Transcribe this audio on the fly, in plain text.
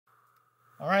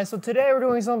All right, so today we're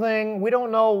doing something, we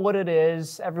don't know what it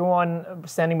is. Everyone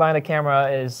standing behind the camera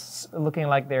is looking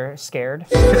like they're scared.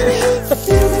 We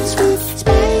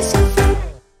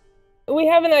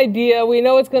have an idea. We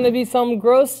know it's going to be some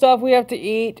gross stuff we have to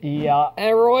eat. Yeah.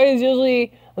 And Roy is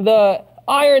usually the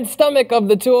iron stomach of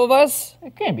the two of us.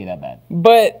 It can't be that bad.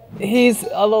 But he's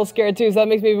a little scared too, so that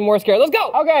makes me even more scared. Let's go!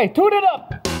 Okay, tune it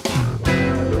up!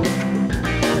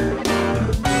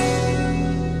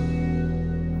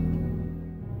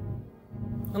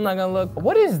 I'm not gonna look.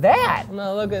 What is that? I'm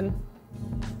not looking.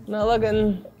 I'm not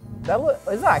looking.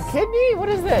 Is that a kidney? What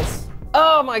is this?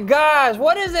 Oh my gosh,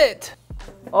 what is it?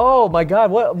 Oh my God,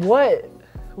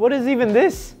 what is even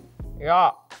this?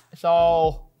 Yeah,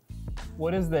 so,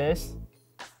 what is this?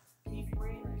 Beef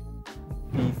brain.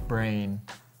 Beef brain.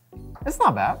 It's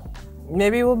not bad.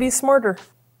 Maybe we'll be smarter.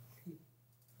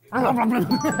 Oh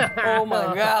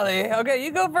my golly. Okay,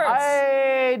 you go first.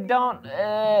 I don't,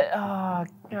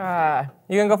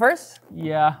 You gonna go first?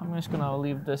 Yeah, I'm just gonna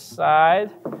leave this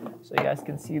side so you guys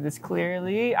can see this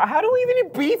clearly. How do we even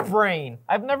eat beef brain?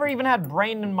 I've never even had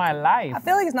brain in my life. I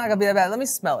feel like it's not gonna be that bad. Let me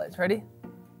smell it. Ready?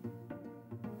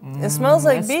 It smells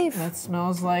like beef. That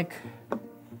smells like...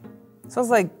 It smells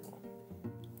like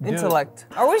intellect.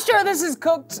 Are we sure this is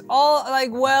cooked all,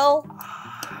 like, well?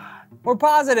 We're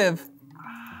positive.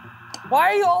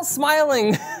 Why are you all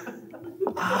smiling?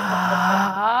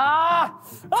 I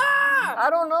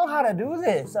don't know how to do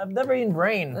this. I've never eaten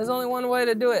brain. There's only one way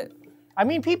to do it. I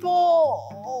mean,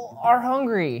 people are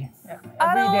hungry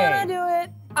I don't every day. want to do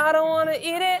it. I don't want to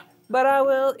eat it, but I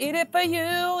will eat it for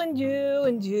you and you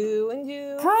and you and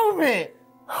you. Prove it!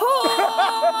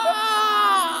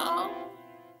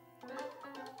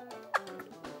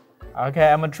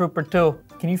 Okay, I'm a trooper too.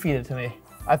 Can you feed it to me?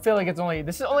 I feel like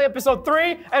this is only episode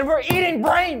 3 and we're eating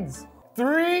brains!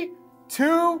 3,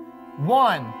 2,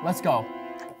 1, let's go.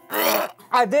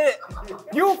 I did it.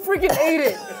 You freaking ate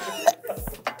it!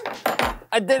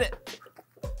 I did it.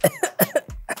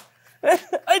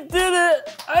 I did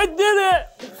it. I did it.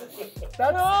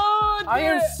 I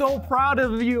am so proud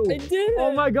of you. I did it.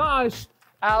 Oh my gosh.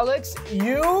 Alex,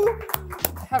 you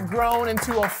have grown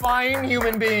into a fine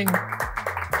human being.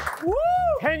 Woo!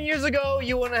 10 years ago,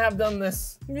 you wouldn't have done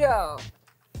this. Yeah.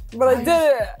 But I did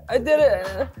it. I did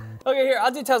it. Okay, here,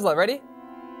 I'll do Tesla. Ready?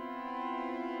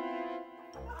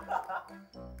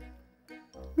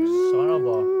 Son of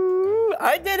a...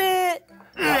 I did it.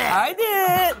 I did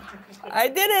it. I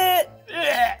did it.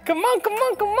 Come on, come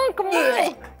on, come on, come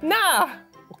on. Nah.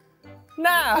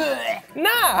 Nah.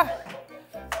 Nah.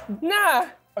 Nah.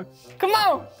 Come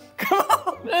on. Come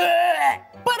on.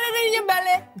 Put it in your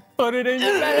belly. Put it in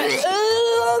your belly.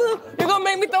 You're gonna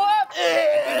make me throw up?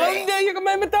 You're gonna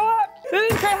make me throw up?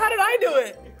 How did I do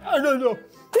it? I don't know.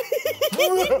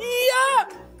 Yeah.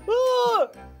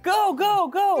 Go, go,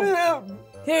 go.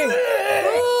 Here.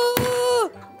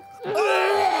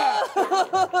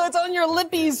 It's on your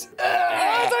lippies.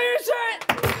 It's on your shirt.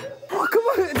 Oh, come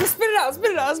on, just spit it out,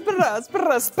 spit it out, spit it out, spit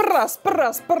it out, spit it out, spit it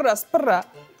out, spit it out, spit it out.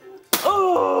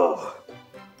 Oh,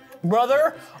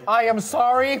 brother, I am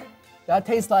sorry. That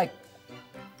tastes like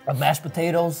mashed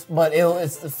potatoes, but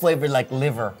it's flavored like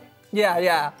liver. Yeah,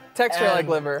 yeah, texture like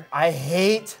liver. I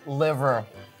hate liver.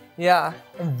 Yeah.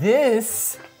 And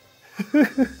this,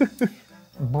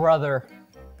 brother.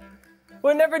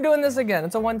 We're never doing this again.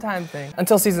 It's a one-time thing.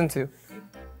 Until season 2.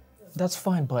 That's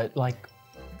fine, but like,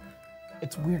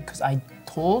 it's weird because I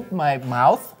told my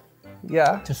mouth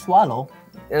to swallow.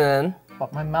 And then?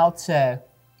 But my mouth said,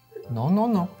 no, no,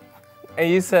 no. And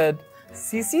you said,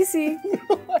 si, si, si. And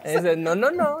you said, no, no,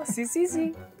 no, si, si,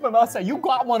 si. My mouth said, you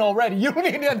got one already. You don't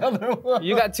need another one.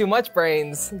 You got too much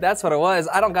brains. That's what it was.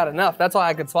 I don't got enough. That's why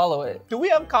I could swallow it. Do we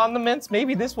have condiments?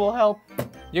 Maybe this will help.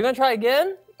 You're gonna try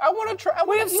again? I want to try.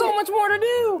 We have so much more to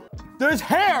do. There's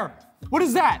hair. What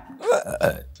is that?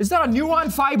 Is that a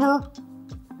neuron fiber?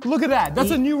 Look at that. That's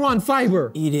a neuron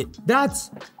fiber. Eat it. That's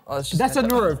a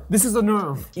nerve. This is a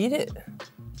nerve. Eat it.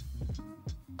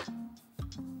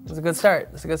 That's a good start.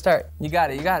 That's a good start. You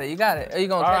got it. You got it. You got it. Are you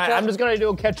going ketchup? All right, I'm just gonna do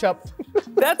a ketchup.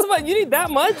 That's what you need.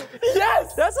 That much?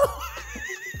 Yes. That's a.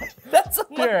 That's a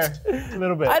much. Here, a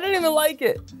little bit. I didn't even like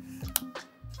it.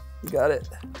 You got it.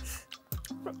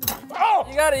 Oh!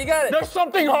 You got it. You got it. There's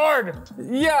something hard.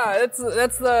 Yeah,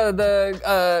 that's the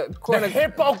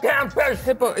hippocampus.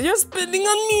 You're spitting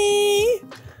on me.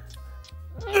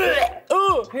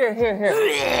 Ooh. Here. Here.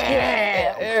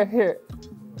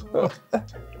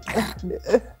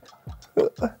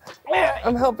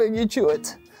 I'm helping you chew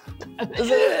it. Is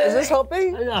this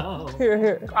helping? No.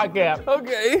 Here. I can't.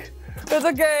 Okay. It's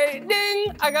okay.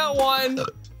 Ding! I got 1.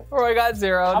 Or I got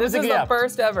 0. This is the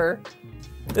first ever.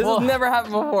 This has never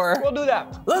happened before. We'll do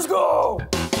that. Let's go!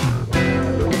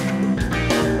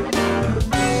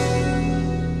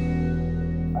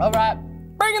 All right.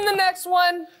 Bring in the next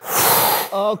one.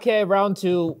 Okay, round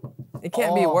 2. It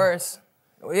can't be worse.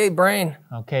 We ate brain.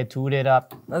 Okay, toot it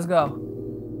up. Let's go.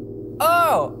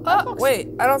 Oh, wait,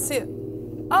 I don't see it.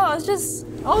 Oh, it's just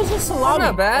salami.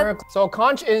 Not bad. So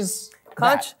conch is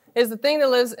Conch is the thing that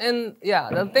lives in,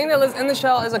 the thing that lives in the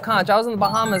shell is a conch. I was in the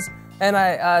Bahamas and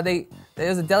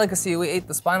there's a delicacy, we ate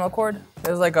the spinal cord.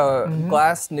 There's like a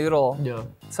glass noodle. Yeah.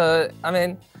 So, I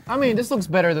mean, this looks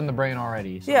better than the brain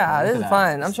already. So yeah, this is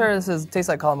fine. I'm sure this tastes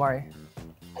like calamari.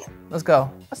 Let's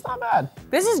go. That's not bad.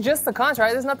 This is just the conch,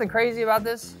 right? There's nothing crazy about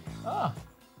this. Ah.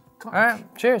 All right,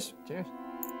 cheers. Cheers.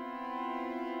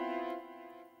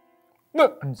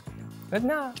 Good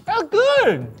now. That's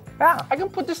good. Yeah. I can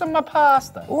put this on my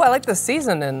pasta. Ooh, I like the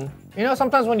seasoning. You know,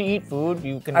 sometimes when you eat food,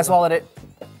 you can. I swallowed it.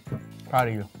 Proud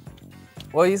of you.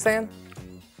 What are you saying?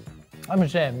 I'm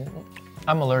ashamed.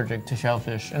 I'm allergic to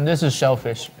shellfish, and this is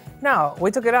shellfish. No,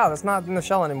 we took it out. It's not in the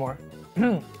shell anymore.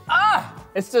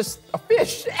 It's just a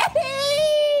fish.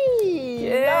 Hey!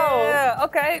 Yeah.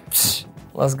 Okay.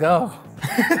 Let's go.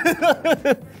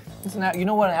 You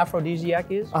know what an aphrodisiac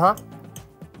is? Uh-huh.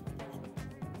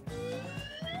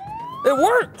 It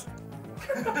worked.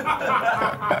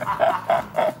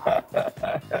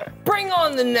 Bring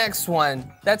on the next one.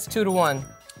 That's 2-1.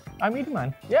 I'm eating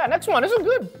mine. Yeah, next one. This is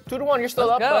good. 2-1. You're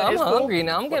still up. Go. I'm hungry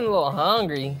now. I'm getting a little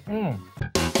hungry.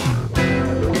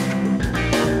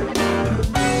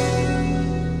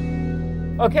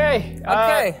 Okay.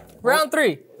 Okay. Round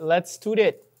 3. Let's toot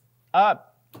it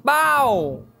up.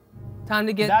 Bow. Time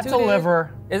to get. That's a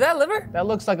liver. Is that liver? That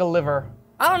looks like a liver.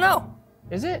 I don't know.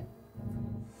 Is it?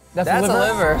 That's a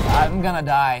liver. I'm gonna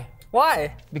die.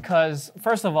 Why? Because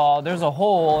first of all, there's a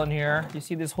hole in here. You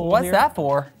see this hole What's here? that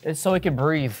for? It's so it can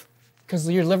breathe. Because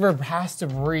your liver has to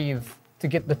breathe to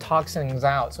get the toxins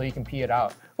out so you can pee it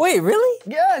out. Wait, really?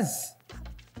 Yes!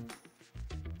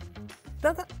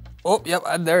 Oh, yep,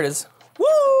 there it is. Woo!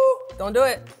 Don't do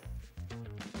it.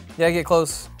 Yeah, get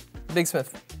close. Big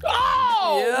Smith.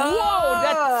 Oh! Yeah. Whoa!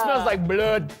 That smells like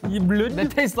blood. Blood?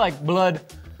 That tastes like blood.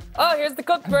 Oh, here's the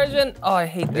cooked version. Oh, I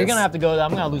hate this. You're gonna have to go.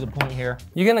 I'm gonna lose a point here.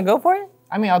 You gonna go for it?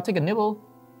 I mean, I'll take a nibble.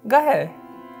 Go ahead.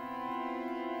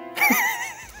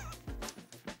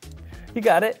 You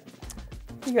got it.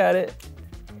 You got it.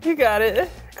 You got it.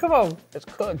 Come on. It's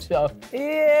cooked, so.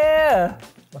 Yeah.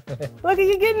 Look at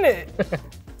you getting it.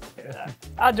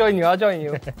 I'll join you. I'll join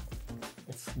you.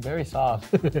 It's very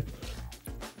soft.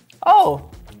 Oh.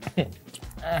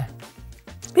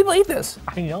 People eat this.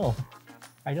 I know.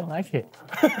 I don't like it.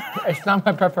 It's not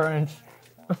my preference.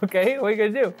 Okay, what are you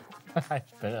gonna do? I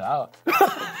spit it out.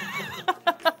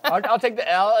 I'll take the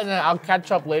L and then I'll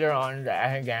catch up later on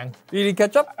again. You need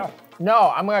ketchup?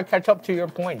 No, I'm gonna catch up to your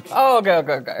point. Oh,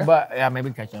 okay. But yeah, maybe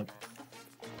catch up.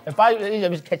 If I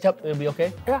just catch up, it'll be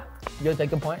okay? Yeah. You'll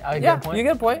take a point? I'll Yeah, get a point? you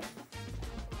get a point.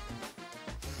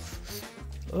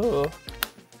 Ooh.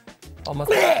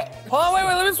 Almost. Oh, wait,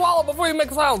 let me swallow before you make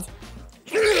sounds.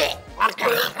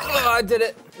 Oh, I did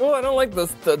it. Oh, I don't like the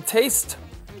taste.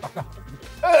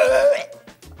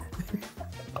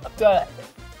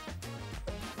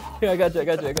 Yeah, I got you.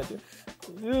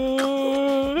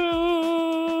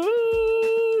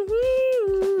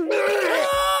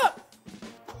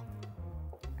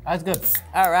 That's good.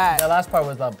 All right. The last part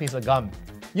was a piece of gum.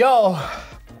 Yo,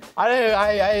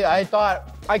 I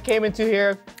thought I came into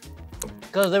here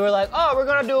because they were like, oh, we're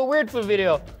gonna do a weird food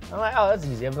video. I'm like, oh, that's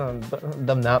easy. I'm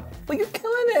dumbed up. But you're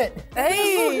killing it.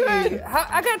 Hey,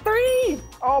 I got 3.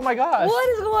 Oh my gosh. What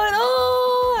is going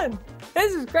on?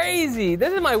 This is crazy.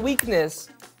 This is my weakness.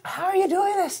 How are you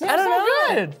doing this? I don't know.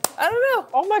 Good. I don't know.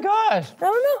 Oh my gosh. I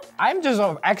don't know. I'm just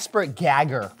an expert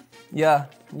gagger. Yeah,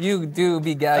 you do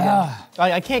be gagging.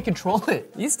 I can't control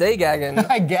it. You stay gagging.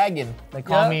 I'm gagging. They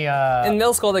call me, In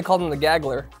middle school, they called him the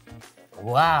gaggler.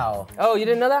 Wow. Oh, you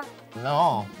didn't know that?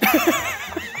 No.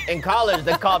 In college,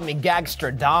 they called me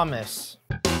Gagstradamus.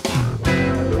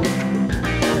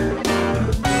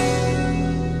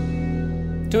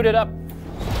 Toot it up.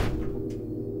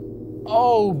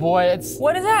 Oh boy, it's...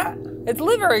 What is that? It's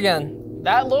liver again.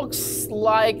 That looks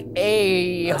like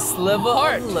a sliver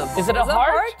heart. Liver. Is it a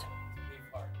heart?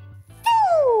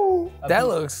 That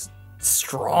looks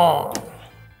strong.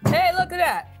 Hey, look at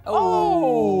that.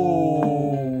 Oh,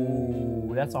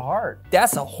 that's a heart.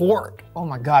 That's a hort. Oh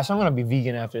my gosh, I'm gonna be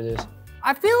vegan after this.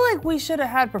 I feel like we should have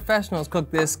had professionals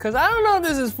cook this because I don't know if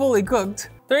this is fully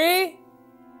cooked. 3,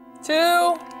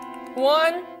 2,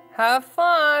 1, have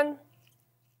fun.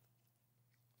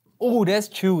 Oh, that's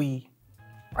chewy.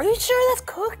 Are you sure that's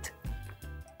cooked?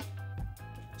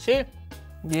 See,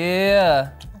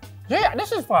 Yeah. Yeah,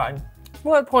 this is fine.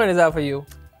 What point is that for you?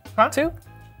 Huh? 2?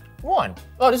 1.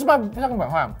 Oh, this is my talking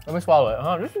about ham. Let me swallow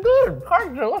it. This is good.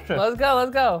 Hard delicious. Let's go,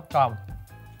 let's go.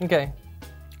 Okay.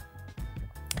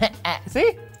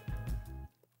 See?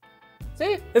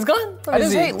 See? It's gone? I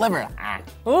just hate liver.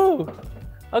 Ooh.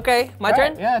 Okay, my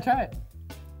turn? Yeah, try it.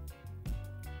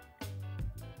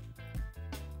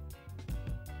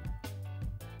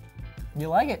 You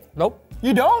like it? Nope.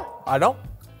 You don't? I don't.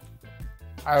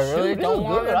 I really don't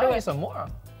want to do I it. need some more.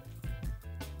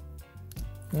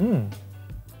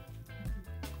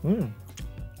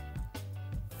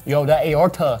 Yo, that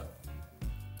aorta.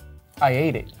 I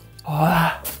ate it.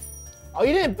 Oh,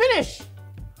 you didn't finish.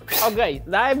 Okay,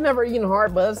 I've never eaten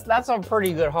heart, but that's a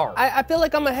pretty good heart. I feel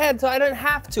like I'm ahead, so I don't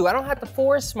have to. I don't have to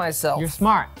force myself. You're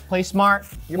smart. Play smart.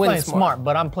 You're Win playing smart. smart,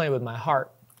 but I'm playing with my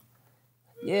heart.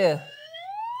 Yeah.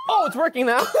 Oh, it's working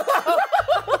now.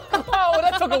 Oh,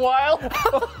 that took a while.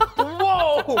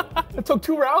 Whoa, it took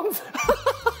 2 rounds.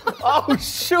 Oh,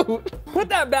 shoot. Put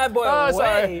that bad boy away.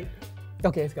 Sorry.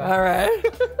 Okay, it's gone. All right.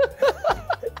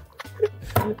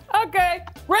 Okay,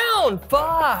 round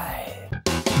 5.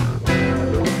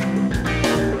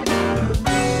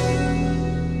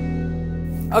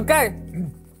 Okay,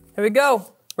 here we go.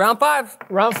 Round 5.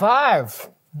 Round 5.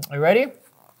 Are you ready?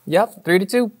 Yep, 3 to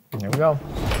 2. Here we go.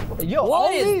 Yo,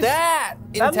 What is that?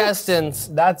 Intestines.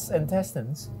 That's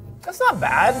intestines. That's not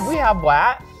bad. We have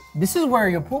that. This is where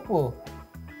your poop will.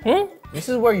 This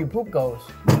is where your poop goes.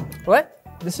 What?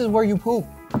 This is where you poop.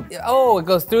 Oh, it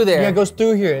goes through there. Yeah, it goes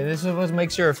through here. This is what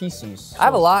makes your feces. I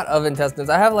have a lot of intestines.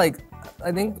 I have like,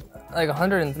 I think like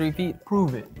 103 feet.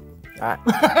 Prove it. All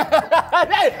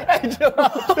right.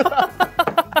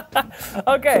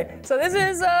 Okay, so this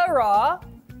is raw.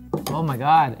 Oh my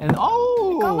God. And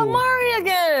Calamari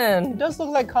again. It does look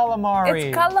like calamari.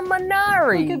 It's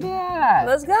calamanari. Look at that.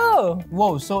 Let's go.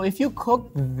 Whoa, so if you cook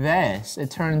this,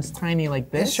 it turns tiny like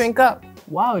this? It shrink up.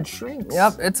 Wow, it shrinks.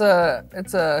 Yep, it's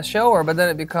a shower, but then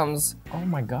it becomes Oh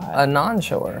my God. a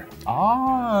non-shower.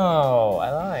 Oh,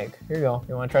 I like. Here you go.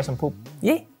 You want to try some poop?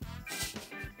 Yeah.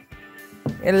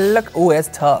 It look. Ooh, it's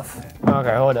tough.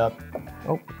 Okay, hold up.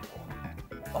 Oh.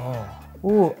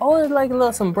 Ooh. Oh, there's like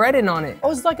some breading on it. Oh,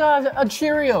 it's like a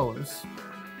Cheerios.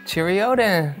 Cheerio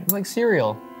then. It's like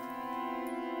cereal.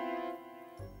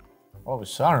 Oh,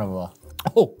 son of a.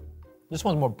 Oh, this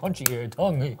one's more punchy in your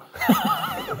tongue.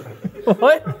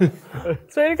 What?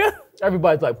 Say it again.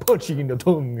 Everybody's like punchy in the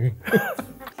tongue.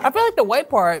 I feel like the white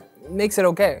part makes it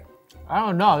okay. I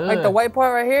don't know. Like the white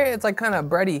part right here, it's like kind of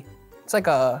bready. It's like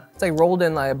rolled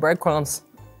in like breadcrumbs.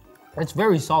 It's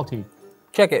very salty.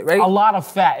 Check it, ready? A lot of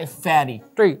fat. It's fatty.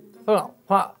 3. Hold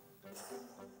on.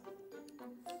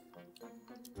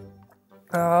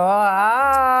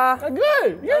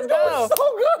 Good. You're doing so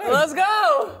good. Let's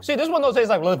go. See, this one don't taste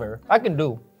like liver. I can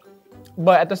do.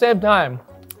 But at the same time,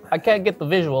 I can't get the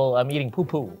visual. I'm eating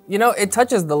poo-poo. You know, it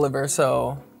touches the liver,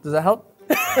 so does that help?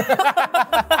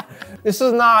 This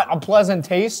is not a pleasant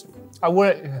taste. I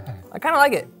wouldn't. I kind of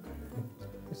like it.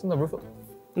 It's in the roof.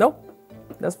 Nope.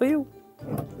 That's for you.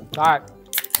 All right.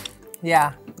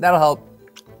 Yeah, that'll help.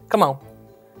 Come on.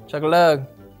 Chug a lug.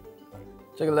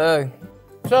 Chug a lug.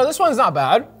 So this one's not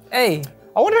bad. Hey.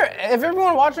 I wonder if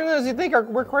everyone watching this, you think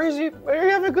we're crazy? Are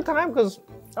you having a good time? Because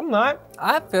I'm not.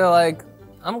 I feel like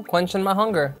I'm quenching my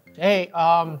hunger. Hey,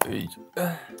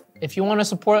 if you want to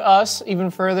support us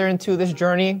even further into this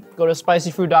journey, go to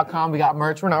spicyfruit.com. We got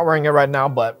merch. We're not wearing it right now,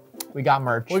 but we got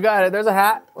merch. We got it. There's a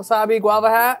hat. Wasabi guava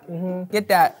hat. Get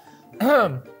that.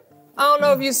 I don't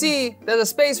know if you see, there's a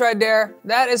space right there.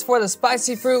 That is for the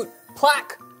spicy fruit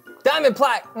plaque. Diamond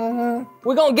plaque.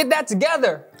 We're gonna get that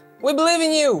together. We believe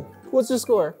in you. What's your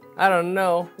score? I don't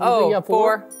know. You got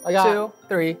 4? I got 2,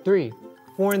 3. 3.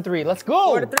 4 and 3. Let's go.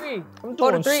 4 to 3. I'm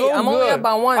 4 to doing 3. so I'm only good. up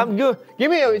by 1. I'm good.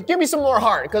 Give me some more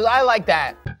heart, because I like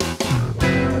that.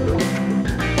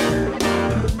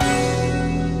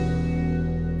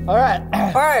 All right.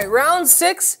 All right, round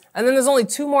 6, and then there's only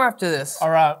 2 more after this. All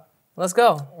right. Let's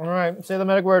go. All right. Say the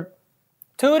magic word.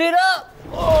 Toot it up.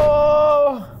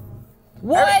 Oh.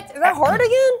 What? Is that heart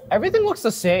again? Everything looks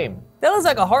the same. That looks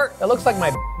like a heart. That looks like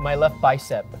my left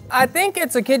bicep. I think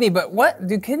it's a kidney, but what?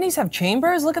 Do kidneys have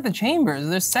chambers? Look at the chambers.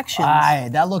 There's sections.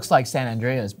 That looks like San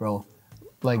Andreas, bro.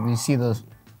 Like, you see those?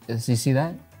 You see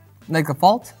that? Like a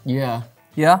fault? Yeah.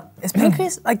 Yeah. Is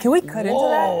pancreas, like, can we cut into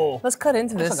Whoa. that? Let's cut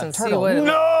into this like a and see turtle. what it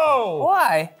No!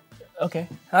 Why? Okay.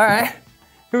 All right.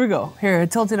 Here we go. Here,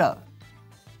 tilt it up.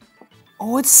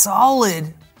 Oh, it's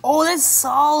solid. Oh, that's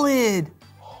solid.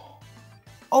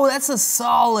 Oh, that's a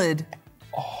solid.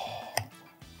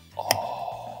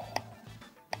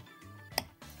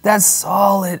 That's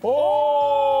solid.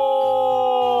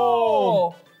 Oh!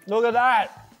 Look at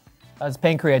that. That's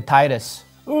pancreatitis.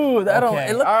 Ooh, that don't. Okay.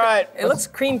 It looks. All right. It looks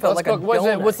cream filled like cook. a What is it?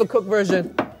 donut. What's the cooked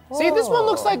version? See, this one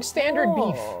looks like standard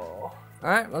beef. All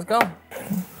right, let's go.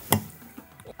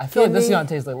 I feel like this is gonna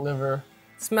taste like liver.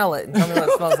 Smell it and tell me what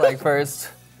it smells like first.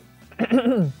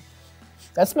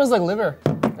 That smells like liver.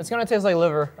 It's gonna taste like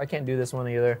liver. I can't do this one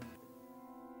either.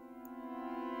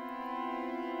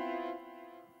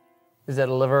 Is that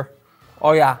a liver?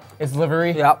 Oh yeah. It's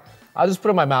livery? Yep. I'll just put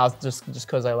it in my mouth just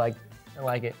cause I like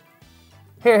it.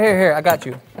 Here, I got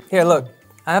you. Here, look.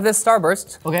 I have this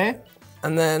Starburst, Okay.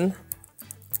 and then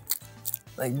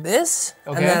like this,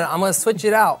 Okay. and then I'm gonna switch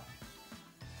it out.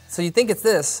 So you think it's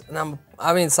this, and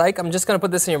psych, I'm just gonna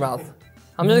put this in your mouth.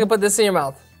 I'm just gonna put this in your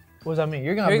mouth. What does that mean?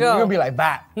 You're Here you go. gonna be like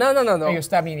that. No. You're gonna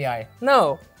stab me in the eye.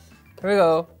 No. Here we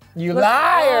go. You Look.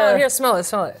 liar! Oh, here, smell it.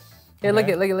 Here,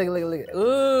 Okay. look it.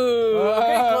 Ooh.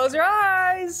 Okay, close your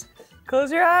eyes.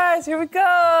 Close your eyes. Here we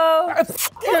go.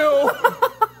 Ew.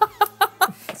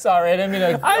 Sorry, I didn't mean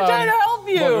to. I'm trying to help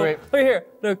you. Look Look here.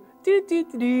 Look. Do.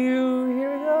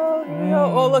 Here we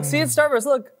go. Oh, look. See, it's Starburst.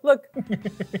 Look.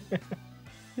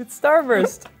 It's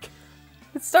Starburst.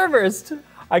 It's Starburst.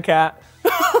 I can't.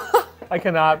 I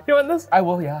cannot. You want this? I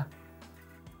will, yeah.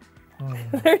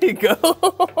 There you go.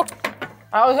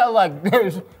 I always have like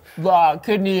there's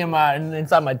kidney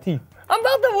inside my teeth. I'm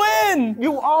about to win.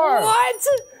 You are. What?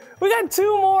 We got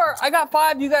 2 more. I got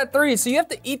 5, you got 3. So you have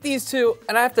to eat these 2,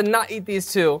 and I have to not eat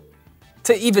these 2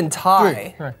 to even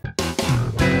tie. Three.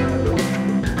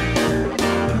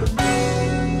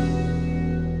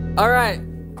 All right.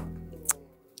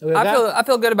 Look at that. I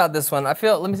feel good about this one. Let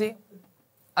me see.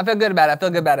 I feel good about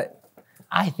it.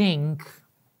 I think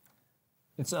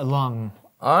it's a lung.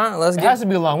 All right, let's It has get to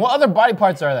be a lung. What other body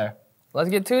parts are there?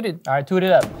 tooted. All right, toot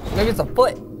it up. Maybe it's a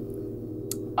foot.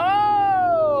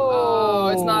 Oh! Oh,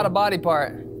 it's not a body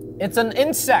part. It's an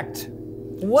insect.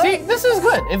 What? See, this is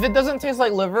good. If it doesn't taste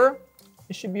like liver,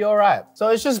 it should be all right. So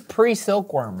it's just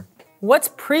pre-silkworm, What's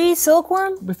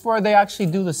pre-silkworm? before they actually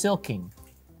do the silking.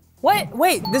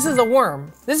 Wait, this is a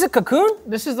worm. This is a cocoon?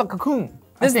 This is the cocoon,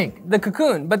 I think. The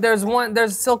cocoon, but there's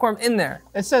silkworm in there.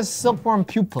 It says silkworm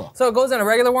pupa. So it goes in a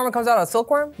regular worm and comes out a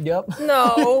silkworm? Yep.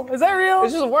 No, is that real?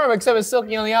 It's just a worm, except it's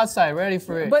silky on the outside, ready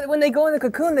for it. But when they go in the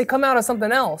cocoon, they come out of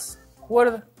something else. What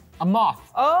are the... A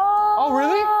moth. Oh!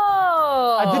 really?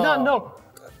 I did not know.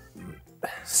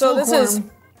 So this is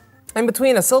Silkworm. in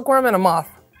between a silkworm and a moth.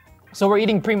 So we're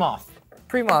eating pre-moth.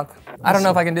 Pre-moth. I don't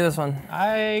know if I can do this one.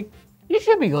 You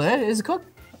should be good. It's cooked.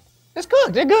 It's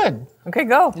cooked. They're good. Okay,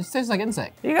 go. It just tastes like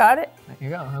insect. You got it. There you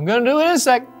go. I'm gonna do an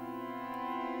insect.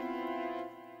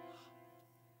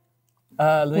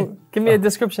 Give me a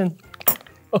description.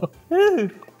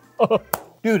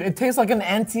 Dude, it tastes like an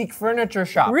antique furniture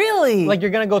shop. Really? Like you're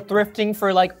gonna go thrifting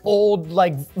for like old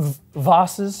like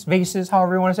vases,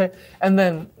 however you want to say, and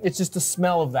then it's just the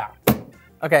smell of that.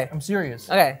 Okay. I'm serious.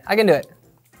 Okay, I can do it.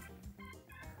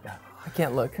 I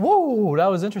can't look. Whoa, that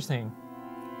was interesting.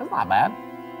 That's not bad.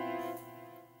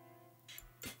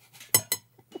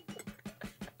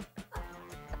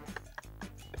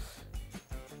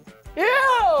 Ew!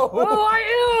 Oh,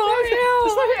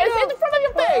 It's in front of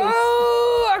your face.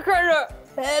 Oh, I cried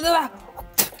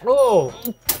it. Oh.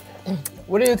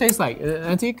 What did it taste like?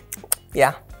 Antique?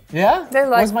 Yeah. Yeah? They're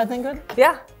like- Was my thing good?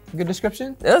 Yeah. Good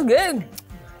description? It was good.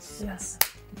 Yes.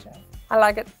 I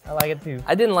like it. I like it too.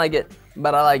 I didn't like it,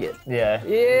 but I like it. Yeah.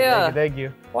 Yeah. Thank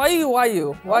you. Why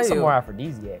you? Some more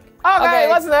aphrodisiac. Okay,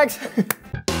 what's next?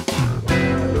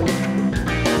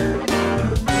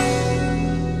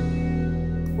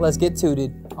 Let's get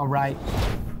tooted. All right.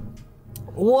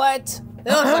 What?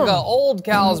 That looks like an old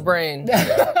cow's brain.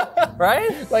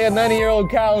 Right? Like a 90-year-old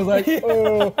cow is like,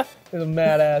 oh, it's a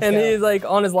mad ass And cow. he's like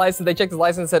on his license, they checked his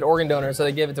license and said organ donor, so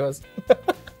they gave it to us.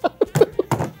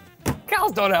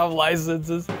 Cows don't have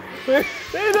licenses. They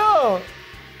don't.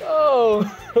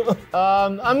 Oh.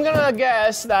 I'm gonna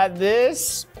guess that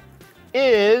this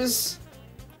is.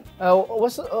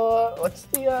 What's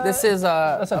the? This is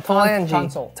That's a phalange.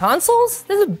 tonsil. Tonsils?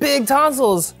 This is big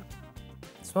tonsils.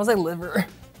 It smells like liver.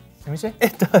 Let me see.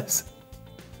 It does.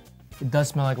 It does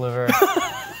smell like liver.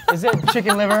 Is it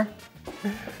chicken liver?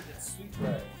 It's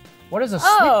sweetbread. What is a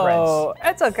sweetbread? Oh,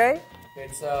 that's okay.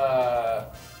 It's the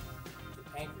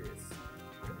pancreas,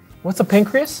 What's a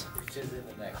pancreas? which is in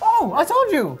the neck. Oh, I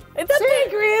told you. It's a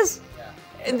pancreas.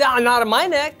 Yeah. Not in my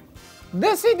neck.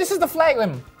 This is the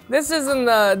flagum. This is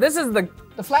the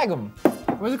The flagum.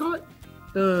 What is it called?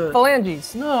 The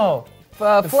phalanges. no.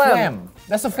 Phlegm. The phlegm.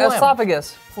 That's a phlegm.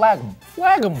 Esophagus. Flagum.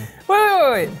 Flagum.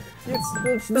 Wait.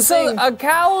 It's the So thing. a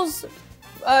cow's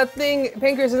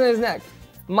pancreas is in his neck.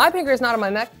 My pancreas is not in my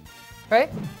neck, right?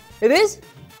 It is?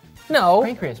 No.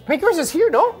 Pancreas. Pancreas is here,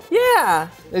 no? Yeah.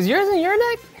 Is yours in your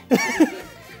neck?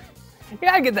 You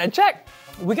gotta get that checked.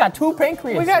 We got 2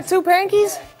 pancreas. We got 2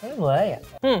 pankies? What?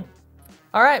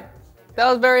 All right. That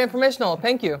was very informational.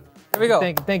 Thank you. Here we go.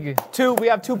 Thank you. We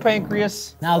have 2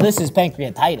 pancreas. Now this is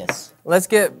pancreatitis. Let's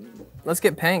get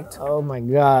panked. Oh my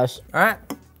gosh. All right.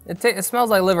 It smells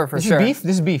like liver for sure. This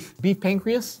is beef. Beef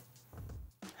pancreas?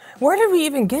 Where did we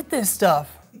even get this stuff?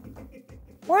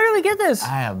 Where did we get this? I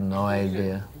have no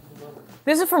idea.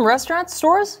 This is from restaurants,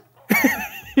 stores?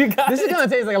 You got This is gonna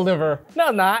taste like a liver. No,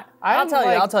 not. I'll tell you.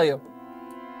 like- I'll tell you.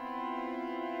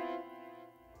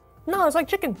 No, it's like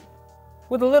chicken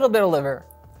with a little bit of liver.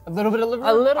 A little bit of liver?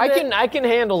 A little bit. I can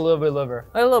handle a little bit of liver.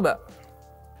 A little bit.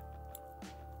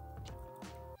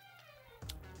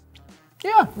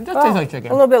 Yeah, it does taste like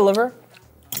chicken. A little bit of liver.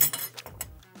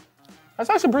 That's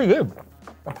actually pretty good.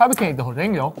 I probably can't eat the whole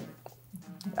thing though.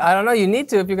 I don't know. You need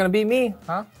to if you're gonna beat me.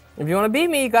 Huh? If you wanna beat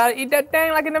me, you gotta eat that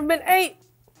thing like it never been ate.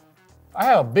 I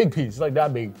have a big piece, like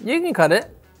that big. You can cut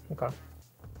it. Okay.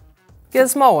 Get a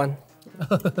small one.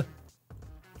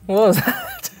 What was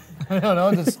that? I don't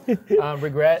know, just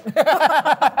regret.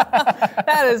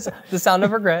 That is the sound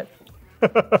of regret.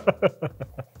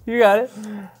 You got it.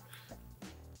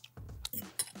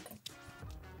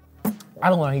 I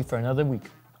don't want to eat for another week.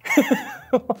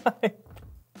 Why?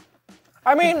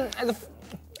 I mean,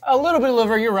 a little bit of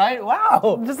liver, you're right.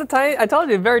 Wow. Just a tiny, I told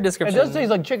you, very It description. does taste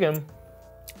like chicken.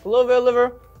 A little bit of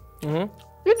liver. Mm-hmm.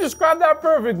 You described that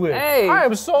perfectly. Hey. I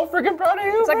am so freaking proud of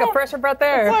you. It's like bro. a pressure right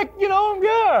there. It's like,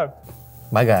 yeah.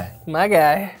 My guy. My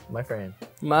guy, My friend.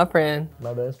 my friend,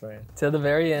 My best friend. till the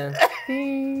very end.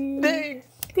 Ding, Ding.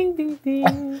 ding, ding,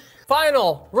 ding.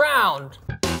 Final round.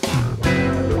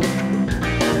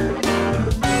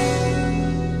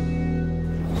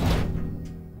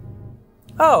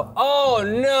 Oh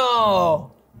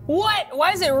no. What?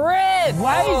 Why is it red?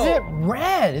 Why Oh. is it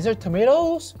red? Is there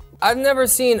tomatoes? I've never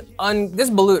seen this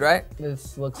is balut, right?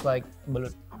 This looks like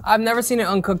balut. I've never seen it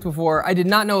uncooked before. I did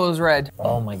not know it was red.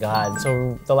 Oh my god.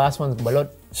 So the last one's balut.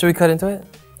 Should we cut into it?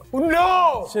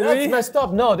 No! Should That's we? messed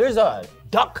up. No, there's a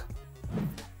duck.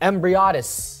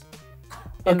 Embryotis.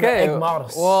 In the egg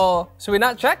models. Well, should we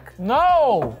not check?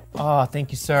 No! Oh,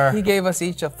 thank you, sir. He gave us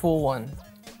each a full one.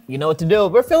 You know what to do.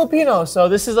 We're Filipinos, so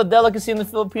this is a delicacy in the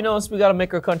Filipinos. We gotta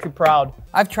make our country proud.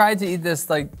 I've tried to eat this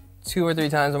like 2 or 3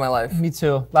 times in my life. Me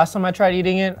too. Last time I tried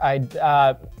eating it, I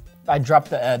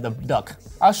dropped the duck.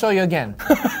 I'll show you again.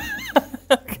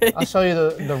 Okay. I'll show you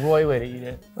the Roy way to eat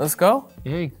it. Let's go.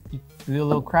 Yeah, you do a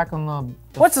little crack on the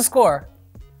What's the score?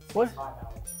 what?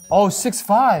 Oh,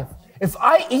 6-5. If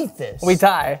I eat this, We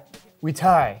tie. we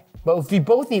tie. But if we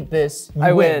both eat this, you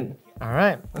I win. All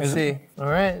right. Let's see. All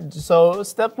right. So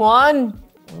step 1,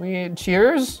 we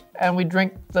cheers and we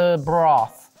drink the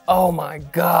broth. Oh my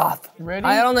god. Ready?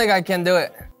 I don't think I can do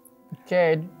it.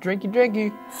 Okay,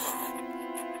 drinky.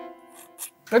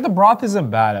 Like the broth isn't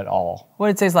bad at all. What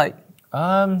it tastes like?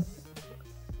 Like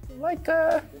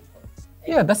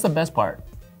yeah, that's the best part.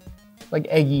 Like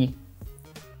eggy.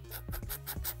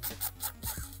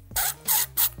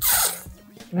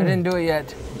 I didn't do it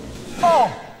yet. Oh,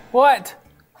 What?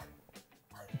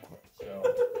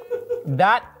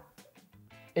 that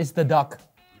is the duck.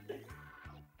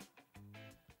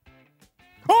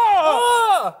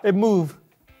 Oh! It moved.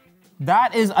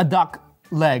 That is a duck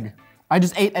leg. I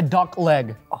just ate a duck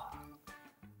leg.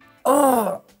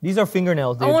 These are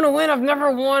fingernails, dude. I want to win. I've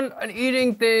never won an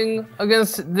eating thing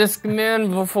against this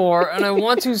man before, and I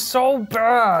want to so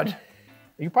bad.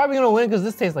 You're probably gonna win because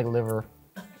this tastes like liver.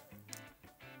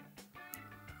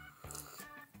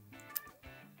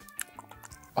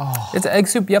 It's egg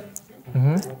soup, yep.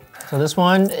 So this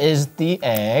one is the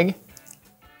egg.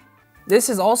 This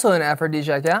is also an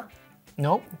aphrodisiac, yeah?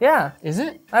 Nope. Yeah. Is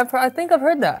it? I think I've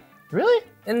heard that. Really?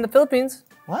 In the Philippines.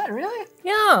 What? Really?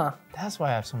 Yeah. That's why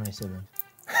I have so many siblings.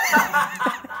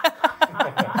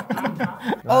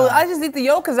 Oh, I just eat the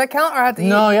yolk? Does that count, or I have to eat?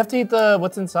 No, you have to eat the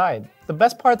what's inside. The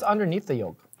best part's underneath the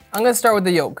yolk. I'm gonna start with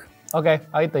the yolk. Okay,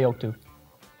 I'll eat the yolk too.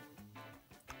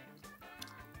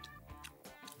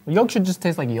 The yolk should just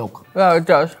taste like yolk. Yeah, it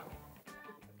does.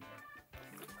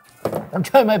 I'm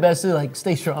trying my best to like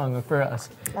stay strong for us.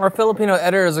 Our Filipino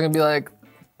editors are gonna be like,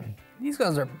 these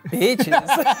guys are bitches.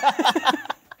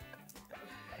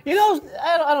 You know,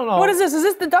 I don't know. What is this? Is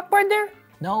this the duck right there?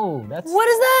 No, that's What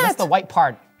is that? That's the white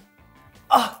part.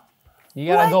 You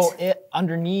gotta what? go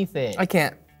underneath it. I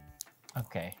can't.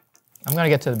 Okay, I'm gonna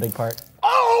get to the big part.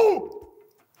 Oh!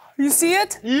 You see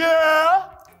it? Yeah.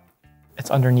 It's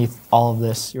underneath all of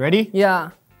this. You ready? Yeah.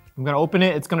 I'm gonna open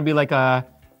it. It's gonna be like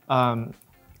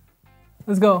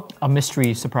Let's go. a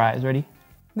mystery surprise. Ready?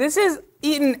 This is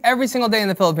eaten every single day in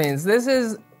the Philippines.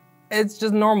 It's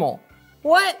just normal.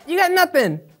 What? You got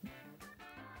nothing.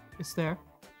 It's there.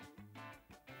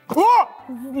 Oh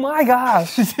my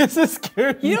gosh. This is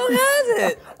scary. You don't have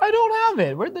it. I don't have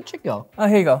it. Where'd the chick go? Oh,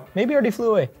 here you go. Maybe it already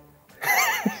flew away.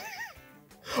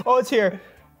 Oh, it's here.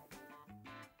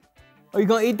 Are you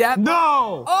gonna eat that?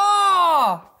 No!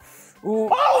 Oh! Ooh.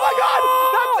 Oh my God!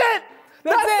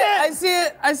 That's it! That's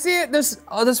it. I see it.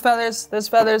 There's feathers. There's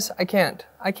feathers. I can't.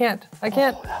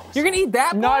 You're gonna eat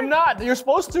that? No, part? I'm not. You're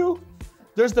supposed to.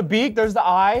 There's the beak. There's the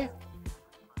eye.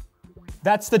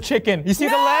 That's the chicken. You see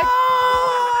the leg?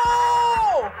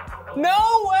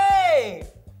 No way!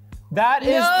 That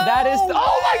is.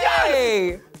 Oh my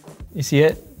God! You see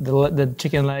it? The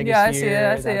chicken leg. Yeah, is I see here.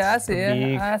 it. I see it. I That's see the it.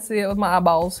 beak. I see it with my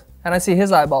eyeballs, and I see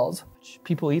his eyeballs.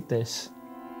 People eat this.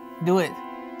 Do it.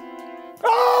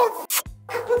 Oh!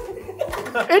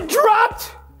 It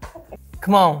dropped!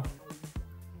 Come on.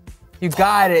 You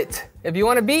got it. If you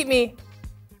want to beat me.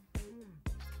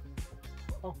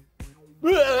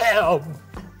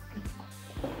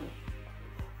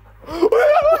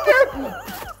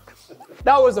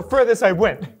 That was the furthest I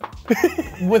went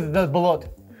with the blood.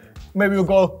 Maybe we'll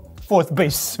go fourth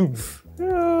base soon.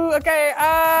 Ooh, okay,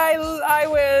 I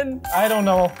win. I don't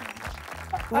know.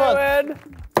 I win.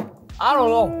 I don't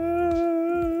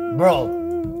know.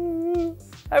 Bro,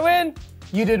 I win.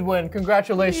 you did win.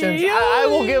 Congratulations. I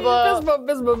will give a.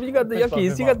 Fist bump. You got the Fist bump, yuckies.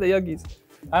 fist You got bump. the yuckies.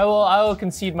 I will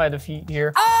concede my defeat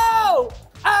here. Oh!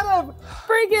 Out of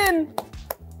freaking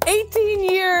 18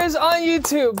 years on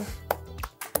YouTube,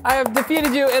 I have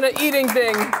defeated you in an eating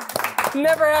thing.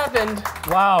 Never happened.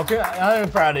 Wow, I'm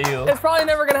proud of you. It's probably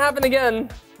never gonna happen again.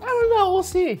 I don't know. We'll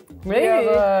see. Maybe.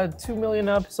 We have 2 million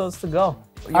episodes to go.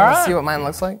 You wanna see what mine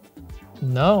looks like?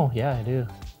 No, yeah, I do.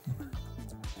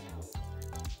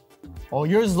 Oh,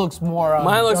 yours looks more.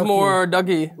 Mine looks ducky. more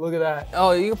ducky. Look at that.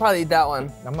 Oh, you could probably eat that one.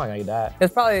 I'm not gonna eat that.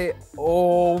 It's probably.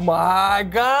 Oh my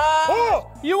god! Oh,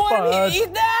 you want me fudge. to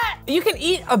eat that? You can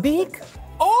eat a beak?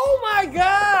 Oh my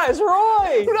gosh,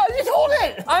 Roy! You told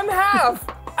it. I'm half.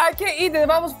 I can't eat it. If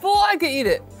I was full, I could eat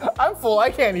it. I'm full. I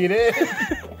can't eat it.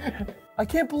 I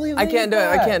can't believe I can't do it.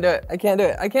 I can't do it. I can't do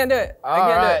it. I can't do it. I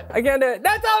can't do it. I can't do it.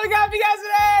 That's all we got for you guys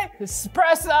today.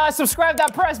 Press subscribe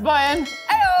that press button,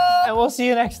 Heyo. and we'll see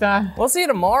you next time. We'll see you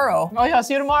tomorrow. Oh yeah, I'll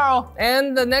see you tomorrow.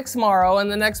 And the next tomorrow,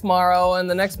 and the next tomorrow, and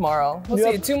the next tomorrow. We'll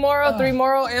see you tomorrow, 3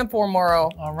 tomorrow, and 4 tomorrow.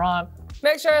 All right.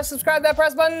 Make sure to subscribe that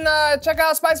press button. Check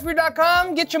out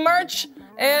spicyfood.com. Get your merch.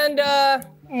 And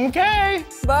Okay.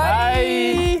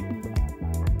 bye.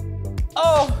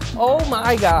 Oh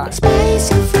my God.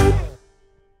 Spicy food.